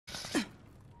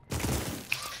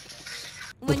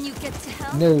When you get to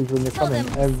hell, news when you're tell coming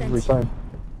them who every sent you. time.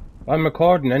 I'm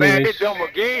recording Man, anyways. hit them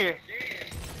again.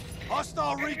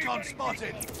 Hostile recon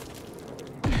spotted.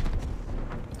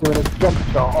 Doing a jump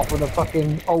shot off of the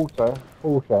fucking altar,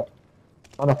 bullshit,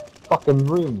 on a fucking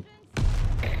room.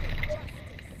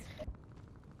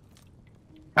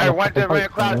 Hey, Yeah, one that fucking ran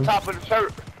across the man. top of the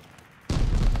church.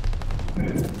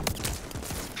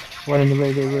 One in the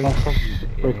radio room,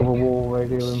 break up a wall,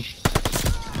 radio room.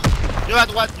 Deux à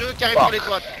droite, deux qui arrivent sur les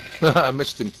toits. I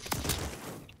missed him.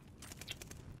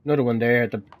 Another one there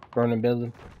at the burning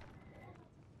building.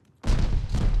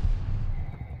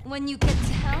 When you get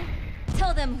to hell,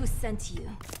 tell them who sent you.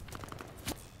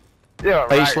 Yeah,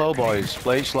 Play right. slow, boys.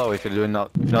 Play slow if you're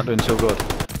not doing so good.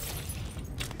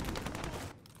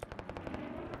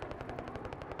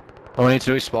 All we need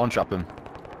to do is spawn trap him.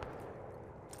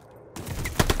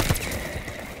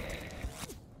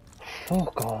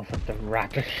 Fuck off with the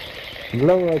racket. The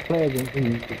lower I play against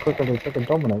them, the quicker they fucking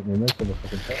dominate me, most of the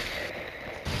fucking shit.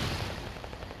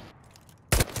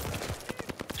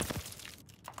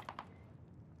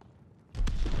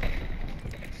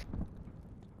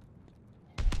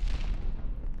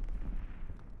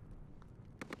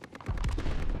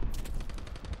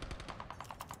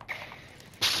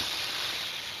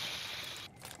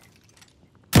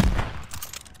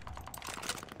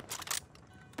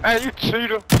 'Hey, you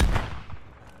cheater.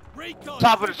 Recon.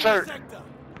 Top of the church.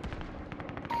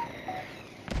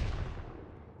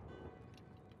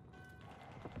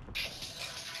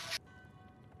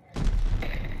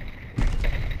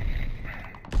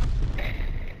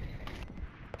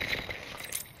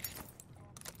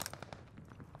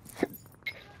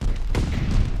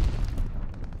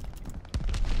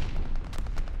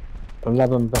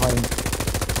 Sector.11 behind.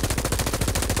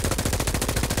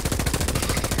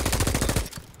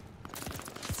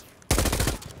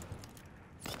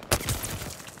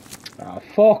 Oh,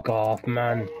 fuck off,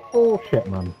 man. Bullshit,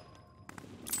 man.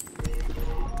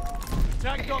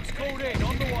 Tag dogs called in,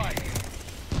 on the way.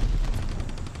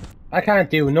 I can't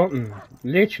do nothing.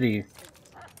 Literally.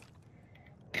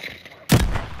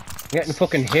 Getting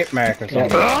fucking hit mark or something.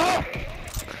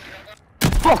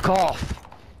 Fuck off!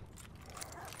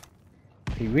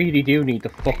 You really do need to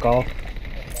fuck off.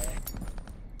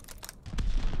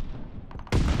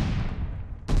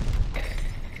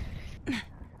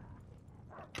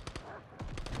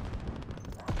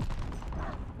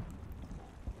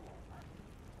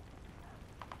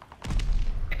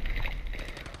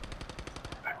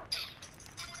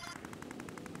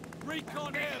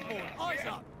 Recon airborne, eyes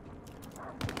up.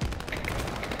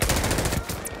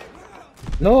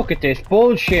 Look at this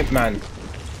bullshit, man.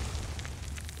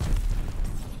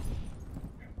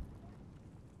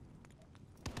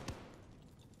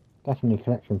 Definitely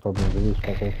connection problems with these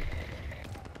fuckers.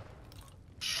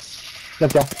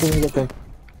 Left ya, didn't get through.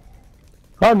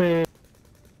 Coming!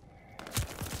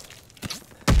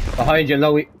 Behind you,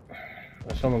 Loey.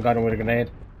 Oh, someone got him with a grenade.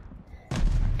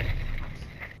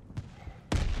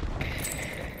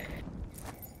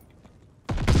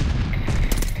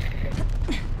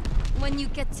 When you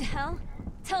get to hell,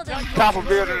 tell them who Top of sent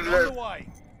you. building On the left. way.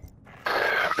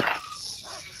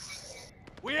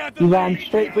 We have the You ran lead.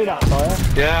 straight through that fire.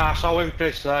 Yeah, I saw him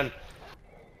piss then.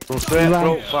 From straight You ran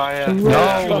through fire. straight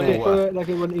No. fucking through it like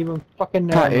it wouldn't even fucking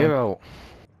know. Can't man. hear out.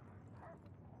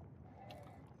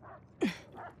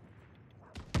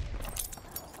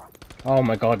 Oh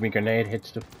my god, my grenade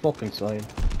hits the fucking side.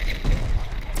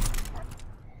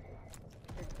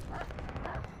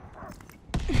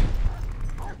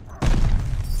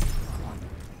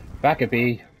 Back at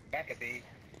B.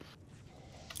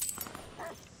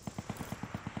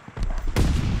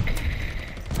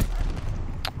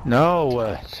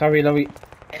 No. Sorry, Loey.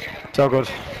 It's all good.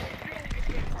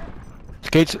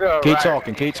 Keep right.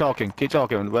 talking. Keep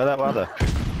talking. Where they?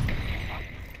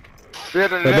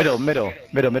 Building The left.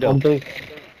 middle. On B.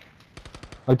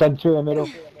 I've done two in the middle.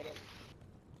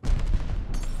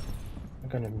 I'm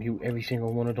gonna mute every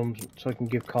single one of them so I can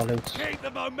give call-outs. Keep the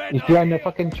He's momentum. behind the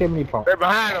fucking chimney pot. They're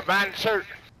behind the church.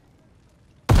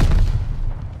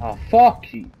 Oh,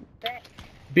 fuck you.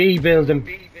 B building.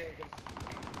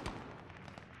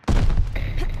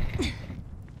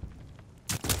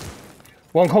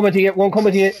 One coming to you,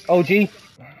 OG.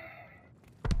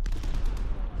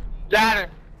 Got him.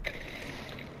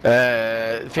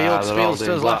 Fields they're all to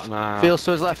doing his black left. now. Fields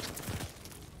to his left.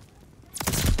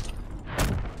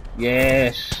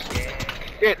 Yes.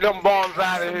 Get them bombs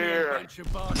out of here. Bunch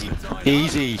of bastards, I know.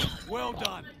 Easy. Well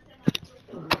done.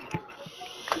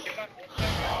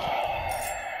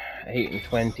 8 and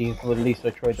 20, but at least I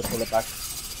tried to pull it back.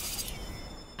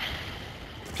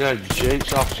 Dead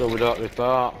jeeps off so we don't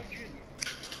report.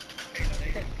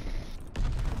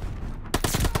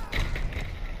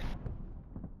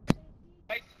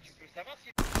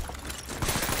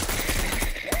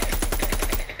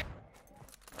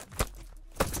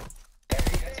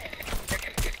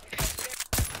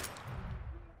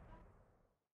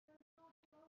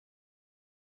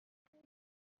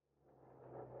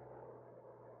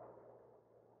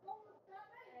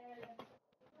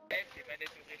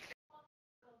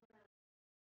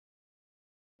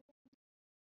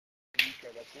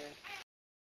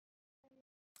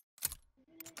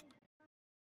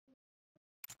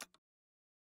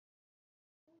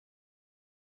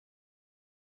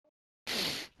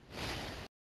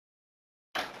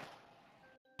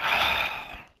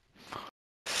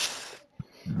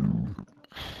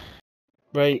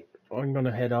 Right, I'm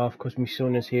gonna head off because my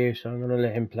son is here, so I'm gonna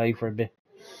let him play for a bit.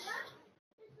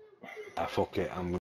 Ah, fuck it, I'm